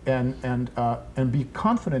and be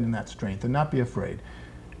confident in that strength and not be afraid.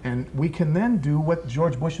 And we can then do what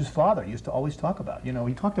George Bush's father used to always talk about. He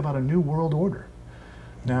talked about a new world order.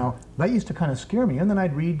 Now, that used to kind of scare me, and then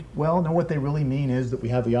I'd read, well, no, what they really mean is that we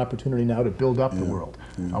have the opportunity now to build up the world.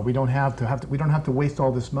 We don't have to waste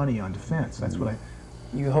all this money on defense. That's what I.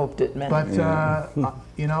 You hoped it meant. But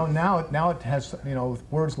now it has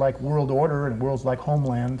words like world order and words like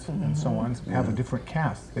homeland and so on have a different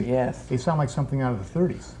cast. They sound like something out of the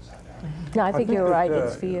 30s. No, I think you're that, right.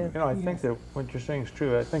 It's fear. I think that what you're saying is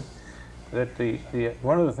true. I think that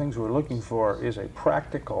one of the things we're looking for is a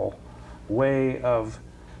practical way of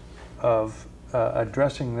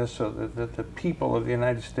addressing this, so that the people of the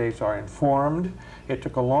United States are informed. It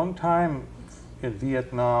took a long time in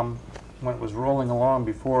Vietnam, when it was rolling along,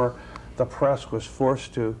 before the press was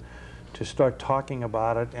forced to start talking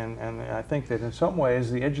about it, and I think that in some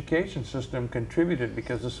ways the education system contributed,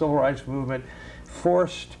 because the civil rights movement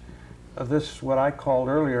forced this, what I called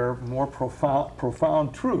earlier, more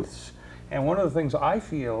profound truths. And one of the things I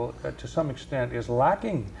feel to some extent is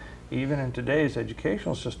lacking even in today's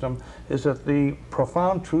educational system is that the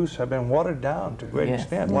profound truths have been watered down to a great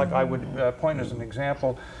extent. Like I would point as an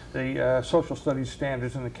example, the social studies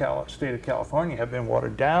standards in the state of California have been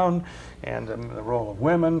watered down, and the role of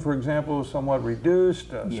women, for example, is somewhat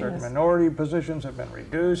reduced. Certain minority positions have been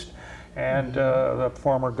reduced, and the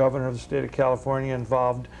former governor of the state of California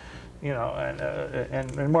involved,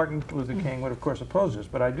 and Martin Luther King would of course oppose this,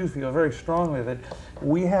 but I do feel very strongly that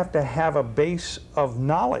we have to have a base of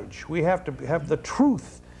knowledge. We have to have the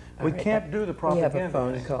truth. We can't do the propaganda. We have a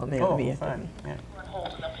phone call. Fine. Yeah.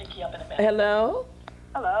 Hello?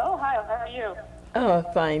 Hello, hi, how are you? Oh,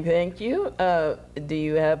 fine, thank you. Do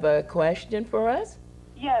you have a question for us?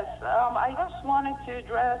 Yes, I just wanted to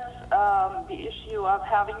address the issue of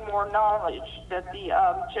having more knowledge that the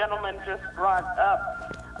gentleman just brought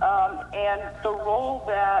up, and the role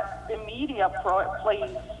that the media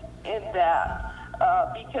plays in that.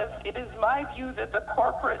 Because it is my view that the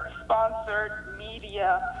corporate-sponsored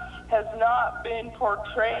media has not been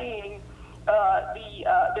portraying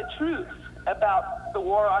the truth about the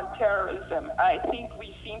war on terrorism. I think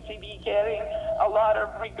we seem to be getting a lot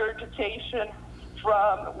of regurgitation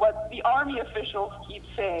from what the Army officials keep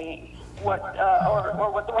saying, or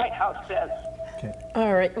what the White House says. Okay.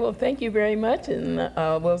 All right. Well, thank you very much, and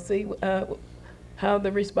we'll see how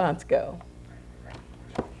the response go.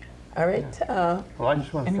 All right. Well, I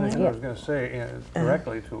just want to finish what I Yeah. was going to say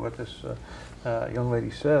directly to what this young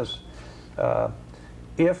lady says.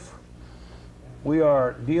 If we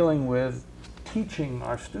are dealing with teaching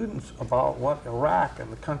our students about what Iraq and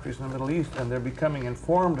the countries in the Middle East, and they're becoming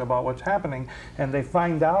informed about what's happening, and they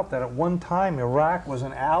find out that at one time Iraq was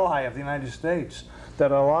an ally of the United States,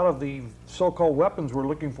 that a lot of the so-called weapons we're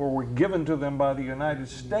looking for were given to them by the United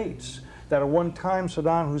States, that at one time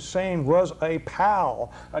Saddam Hussein was a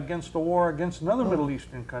pal against the war against another Middle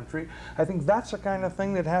Eastern country. I think that's the kind of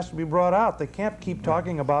thing that has to be brought out. They can't keep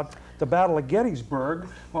talking about the Battle of Gettysburg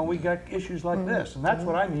when we got issues like this. And that's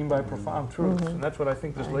what I mean by profound truth. And that's what I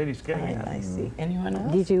think this lady's getting at. I see. Anyone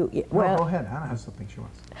else? Did you? Well, go ahead. Hannah has something she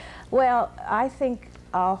wants. Well, I think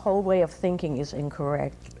our whole way of thinking is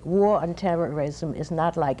incorrect. War on terrorism is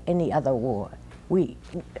not like any other war.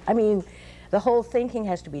 I mean, the whole thinking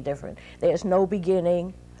has to be different. There's no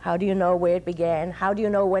beginning. How do you know where it began? How do you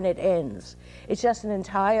know when it ends? It's just an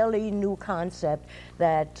entirely new concept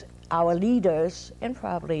that our leaders, and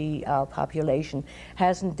probably our population,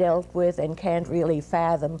 hasn't dealt with and can't really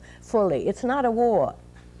fathom fully. It's not a war.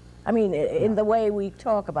 I mean, in the way we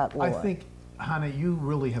talk about war. I think, Hannah, you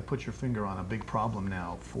really have put your finger on a big problem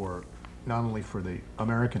now for not only for the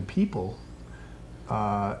American people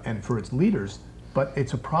and for its leaders, but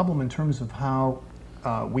it's a problem in terms of how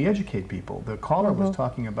we educate people. The caller was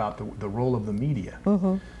talking about the role of the media.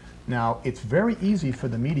 Now, it's very easy for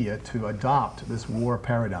the media to adopt this war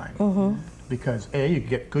paradigm because A, you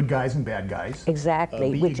get good guys and bad guys.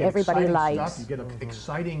 Exactly, B, which you get everybody exciting likes. stuff. You get an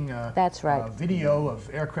exciting That's right. video of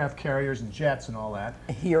aircraft carriers and jets and all that.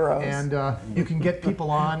 Heroes. And you can get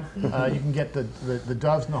people on, you can get the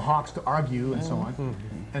doves and the hawks to argue and so on.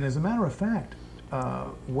 And as a matter of fact,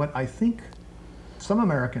 what I think some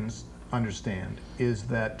Americans understand is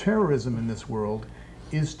that terrorism in this world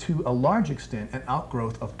is to a large extent an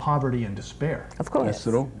outgrowth of poverty and despair. Of course. That's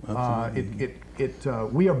true. Absolutely.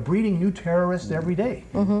 We are breeding new terrorists every day,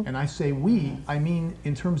 and I say we. I mean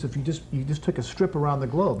in terms of you just took a strip around the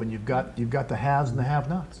globe, and you've got the haves and the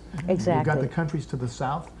have-nots. Exactly. You've got the countries to the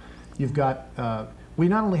south. You've got. We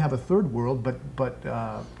not only have a third world, but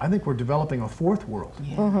I think we're developing a fourth world.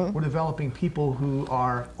 We're developing people who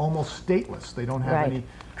are almost stateless. They don't have any.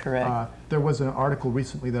 Correct. There was an article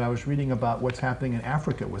recently that I was reading about what's happening in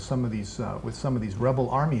Africa with some of these rebel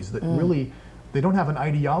armies that really they don't have an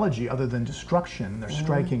ideology other than destruction. They're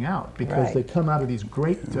striking out because they come out of these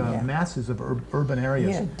great masses of urban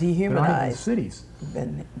areas. Yeah, that dehumanized. aren't even cities.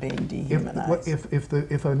 Being dehumanized.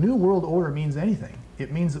 If a new world order means anything,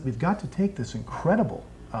 it means that we've got to take this incredible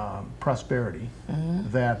prosperity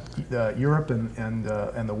that Europe and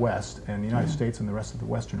the West and the United States and the rest of the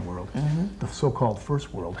Western world, the so-called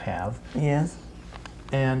first world, have, Yes.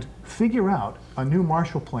 and figure out a new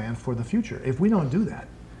Marshall Plan for the future. If we don't do that,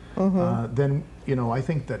 then I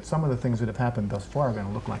think that some of the things that have happened thus far are going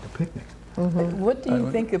to look like a picnic. What do you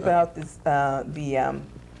think about this? The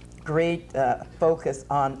great focus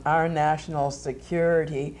on our national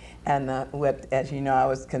security, and what, as you know, I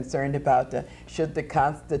was concerned about should the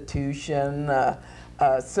Constitution,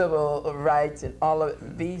 civil rights, and all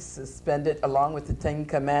of these suspended along with the Ten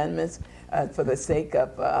Commandments for the sake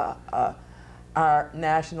of our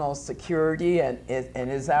national security, and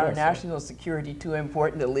is our national security too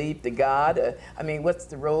important to leave to God? I mean, what's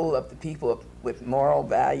the role of the people with moral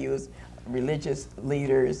values, religious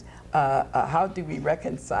leaders? How do we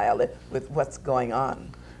reconcile it with what's going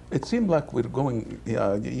on? It seems like we're going,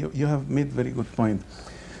 you have made very good point.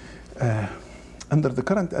 Under the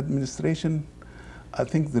current administration, I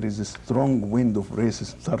think there is a strong wind of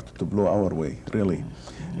racism started to blow our way, really.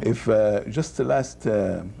 If just last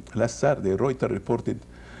Saturday, Reuters reported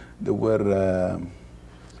there were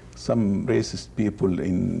some racist people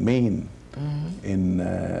in Maine, in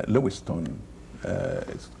Livingston,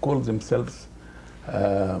 called themselves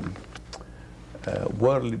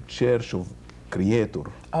World Church of Creator.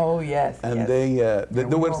 Oh, yes. And yes.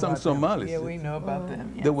 there were some Somalis. Yeah, we know about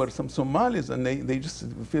them. Yes. There were some Somalis, and they just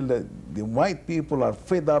feel that the white people are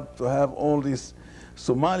fed up to have all these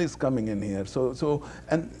Somalis coming in here.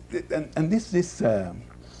 And this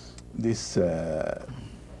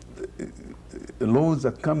laws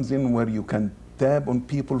that comes in where you can tap on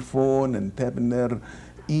people's phone and tap in their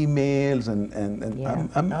emails, and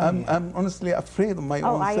I'm honestly afraid of my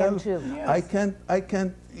own I self. am too. Yes. I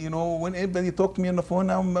can't you know, when anybody talk to me on the phone,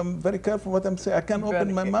 I'm very careful what I'm saying. I can't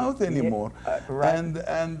open my mouth anymore. Right.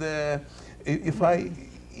 And if I,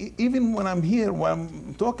 even when I'm here, when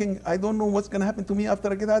I'm talking, I don't know what's going to happen to me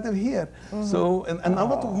after I get out of here. So, and a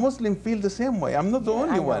lot of Muslims feel the same way. I'm not the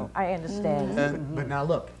only one. I understand. But now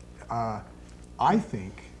look, I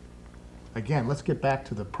think, again, let's get back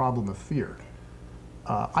to the problem of fear.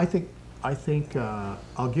 I think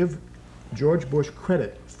I'll give George Bush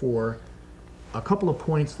credit for a couple of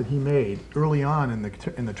points that he made early on in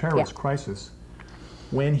the terrorist crisis,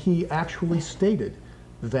 when he actually stated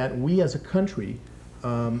that we as a country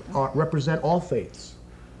represent all faiths.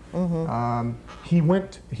 He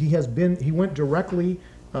went directly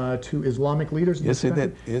to Islamic leaders. In Yes, this he country.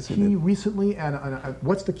 did. Yes, he He did. recently, and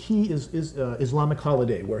what's the key is Islamic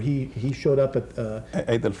holiday, where he showed up at.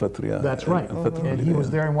 Eid al-Fitr, yeah. That's right, and he was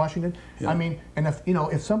there in Washington. I mean, and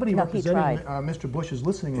if somebody representing Mr. Bush is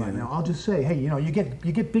listening right now, I'll just say, hey, you know, you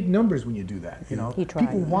get big numbers when you do that. You know,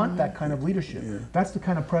 people want that kind of leadership. That's the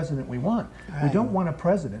kind of president we want. We don't want a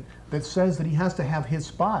president that says that he has to have his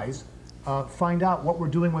spies find out what we're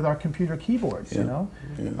doing with our computer keyboards. You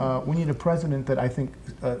know, we need a president that I think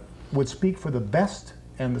would speak for the best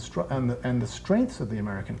and the strengths of the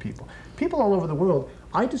American people. People all over the world.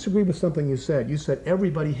 I disagree with something you said. You said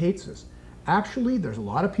everybody hates us. Actually, there's a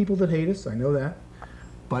lot of people that hate us. I know that,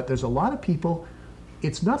 but there's a lot of people.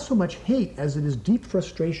 It's not so much hate as it is deep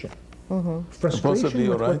frustration. Frustration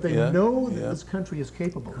with what they know that this country is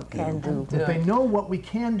capable of. That they know what we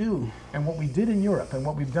can do and what we did in Europe and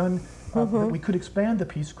what we've done. That we could expand the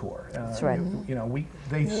Peace Corps. That's right. You know,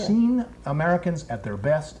 they've seen Americans at their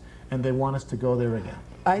best, and they want us to go there again.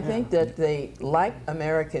 I think that they like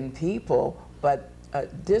American people, but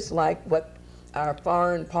dislike what our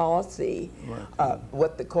foreign policy,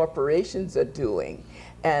 what the corporations are doing.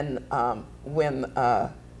 And when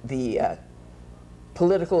the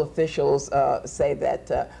political officials say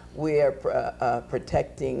that we are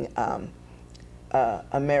protecting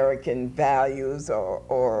American values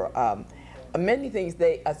or many things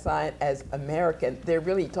they assign as American, they're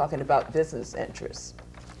really talking about business interests.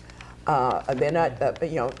 They're not,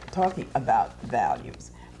 talking about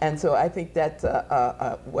values. And so I think that's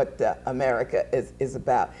what America is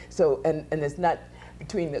about. So, and it's not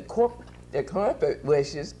between the corporate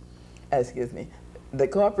wishes, the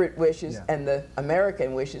corporate wishes and the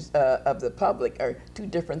American wishes of the public are two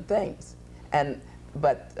different things.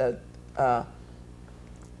 But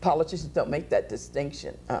politicians don't make that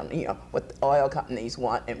distinction, what the oil companies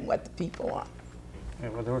want and what the people want. Yeah,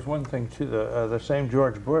 well, there was one thing too. The same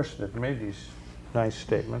George Bush that made these nice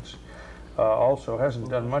statements also hasn't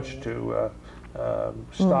done much to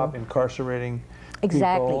stop incarcerating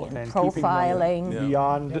people and profiling keeping them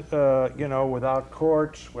beyond, without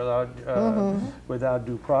courts, without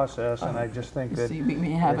due process. And I just think that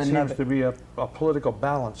there seems to be a political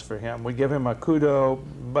balance for him. We give him a kudo,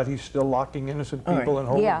 but he's still locking innocent people and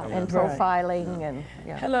holding them. And profiling and.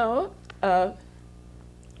 Hello,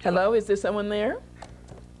 hello. Is there someone there?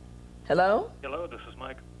 Hello. Hello, this is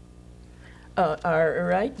Mike. All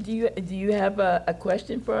right. Do you have a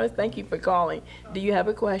question for us? Thank you for calling. Do you have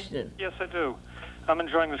a question? Yes, I do. I'm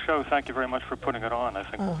enjoying the show. Thank you very much for putting it on. I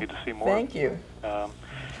think we need to see more. Thank you.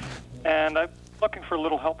 And I'm looking for a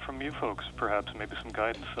little help from you folks, perhaps, maybe some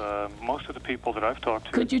guidance. Most of the people that I've talked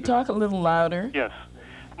to... Could you talk a little louder? Yes.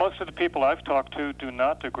 Most of the people I've talked to do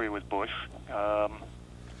not agree with Bush.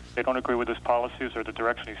 They don't agree with his policies or the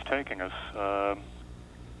direction he's taking us.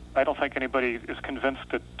 I don't think anybody is convinced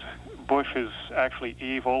that Bush is actually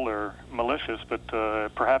evil or malicious, but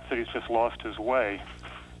perhaps that he's just lost his way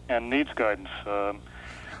and needs guidance.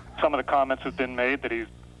 Some of the comments have been made that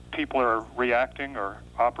people are reacting or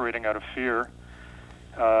operating out of fear,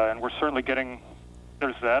 and we're certainly getting,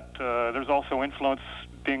 there's that. There's also influence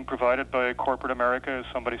being provided by corporate America, as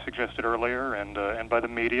somebody suggested earlier, and by the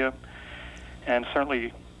media. And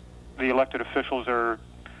certainly the elected officials are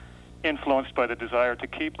influenced by the desire to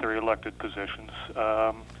keep their elected positions.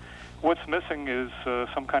 What's missing is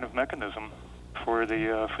some kind of mechanism for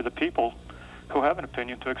the people who have an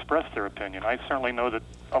opinion to express their opinion. I certainly know that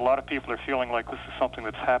a lot of people are feeling like this is something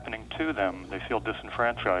that's happening to them. They feel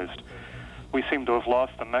disenfranchised. We seem to have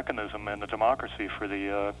lost the mechanism in the democracy for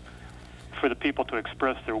the people to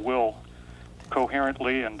express their will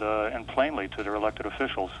coherently and plainly to their elected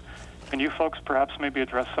officials. Can you folks perhaps maybe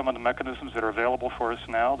address some of the mechanisms that are available for us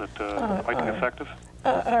now that might be effective?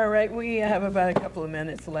 All right, we have about a couple of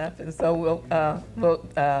minutes left, and so we'll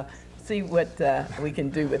see what we can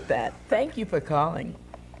do with that. Thank you for calling.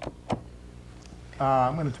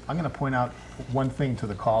 I'm going to point out one thing to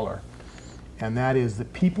the caller, and that is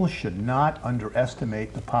that people should not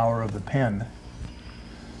underestimate the power of the pen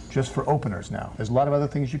just for openers now. There's a lot of other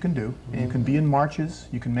things you can do. You can be in marches.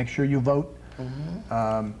 You can make sure you vote.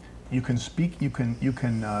 You can speak. You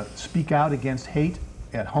can speak out against hate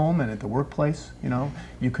at home and at the workplace. You know,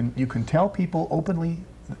 you can tell people openly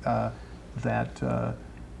that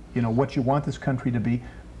you know what you want this country to be.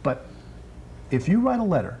 But if you write a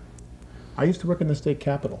letter, I used to work in the state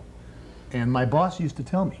capitol, and my boss used to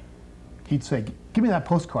tell me, he'd say, "Give me that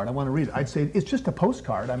postcard. I want to read it." I'd say, "It's just a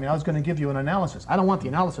postcard. I mean, I was going to give you an analysis. I don't want the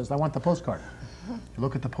analysis. I want the postcard." You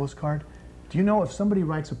look at the postcard. Do you know if somebody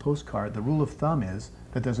writes a postcard, the rule of thumb is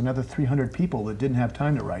that there's another 300 people that didn't have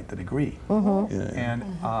time to write that agree. And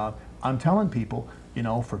I'm telling people, you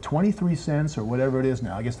know, for 23 cents or whatever it is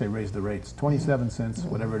now, I guess they raised the rates, 27 cents,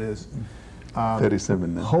 whatever it is.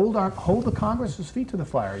 37 now. Hold the Congress's feet to the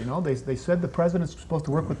fire. You know, they said the president's supposed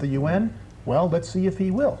to work with the UN. Well, let's see if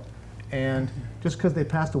he will. And just because they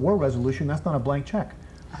passed a war resolution, that's not a blank check.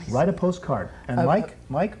 Write a postcard. And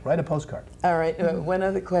Mike, write a postcard. All right, one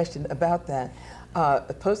other question about that.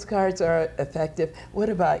 Postcards are effective. What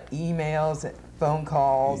about emails, phone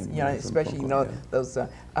calls, you know, especially, you know, those,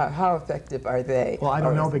 how effective are they? Well, I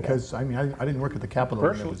don't know because, I mean, I didn't work at the Capitol.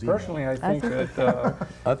 Personally, I think that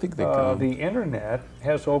I think they can. the internet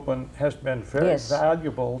has been very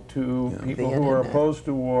valuable to people who are opposed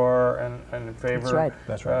to war and in favor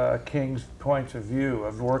of King's points of view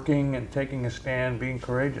of working and taking a stand, being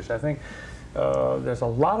courageous. I think there's a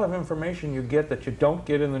lot of information you get that you don't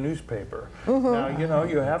get in the newspaper. Now, you know,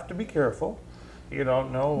 you have to be careful. You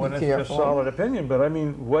don't know when it's just solid opinion, but I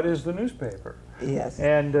mean, what is the newspaper? Yes.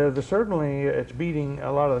 And certainly it's beating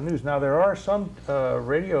a lot of the news. Now, there are some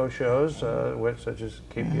radio shows, such as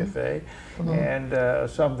KPFA, and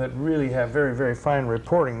some that really have very, very fine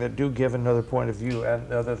reporting that do give another point of view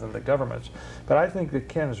other than the government's. But I think that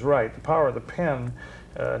Ken's right. The power of the pen,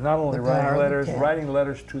 not only writing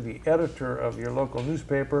letters to the editor of your local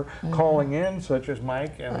newspaper, calling in, such as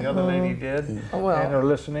Mike and the other lady did, and are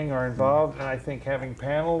listening, are involved, and I think having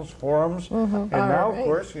panels, forums, and now, of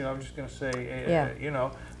course, you know, I'm just going to say, you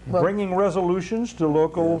know, bringing resolutions to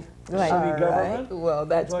local city government. Well,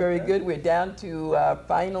 that's very good. We're down to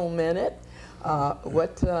final minute.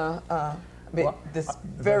 This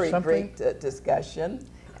very great discussion,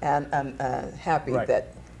 and I'm happy that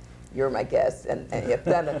you're my guest, and you've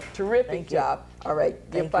done a terrific job. All right,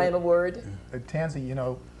 your final word? Tansey, you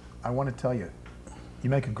know, I want to tell you, you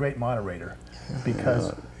make a great moderator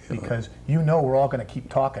because you know we're all going to keep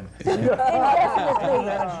talking. You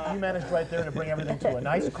managed right there to bring everything to a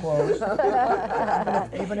nice close.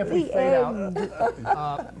 Even if we fade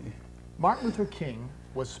out. Martin Luther King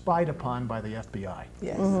was spied upon by the FBI.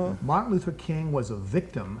 Yes. Martin Luther King was a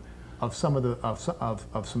victim of some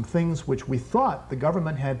some things which we thought the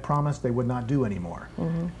government had promised they would not do anymore.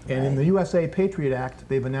 And in the USA Patriot Act,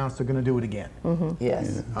 they've announced they're going to do it again.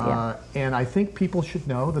 Yes. And I think people should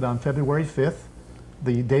know that on February 5th,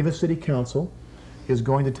 the Davis City Council is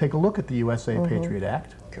going to take a look at the USA Patriot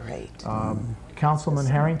Act. Great. Councilman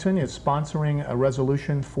Harrington is sponsoring a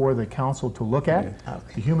resolution for the council to look at.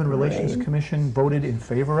 The Human Relations Commission voted in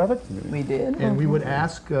favor of it. We did. And we would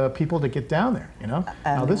ask people to get down there, you know.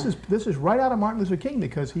 Now this is right out of Martin Luther King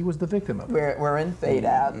because he was the victim of it. We're in fade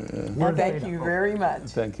out. Well, thank you very much.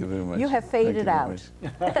 Thank you very much. You have faded out.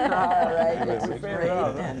 All right, it's great.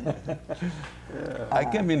 I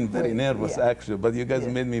came in very nervous actually, but you guys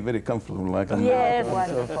made me very comfortable. Like Yes,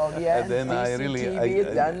 wonderful. Yes. And then I really,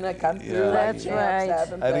 come through. That's right.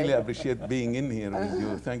 I really appreciate being in here with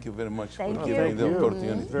you. Thank you very much for Thank giving me the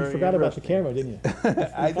opportunity. You forgot about the camera, didn't you?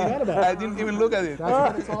 I didn't even look at it. That's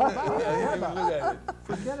what it's all about.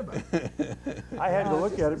 Forget about it. I had to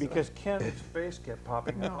look at it because Ken's face kept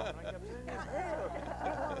popping out.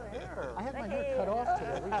 I had my hair cut off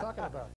today. What are you talking about?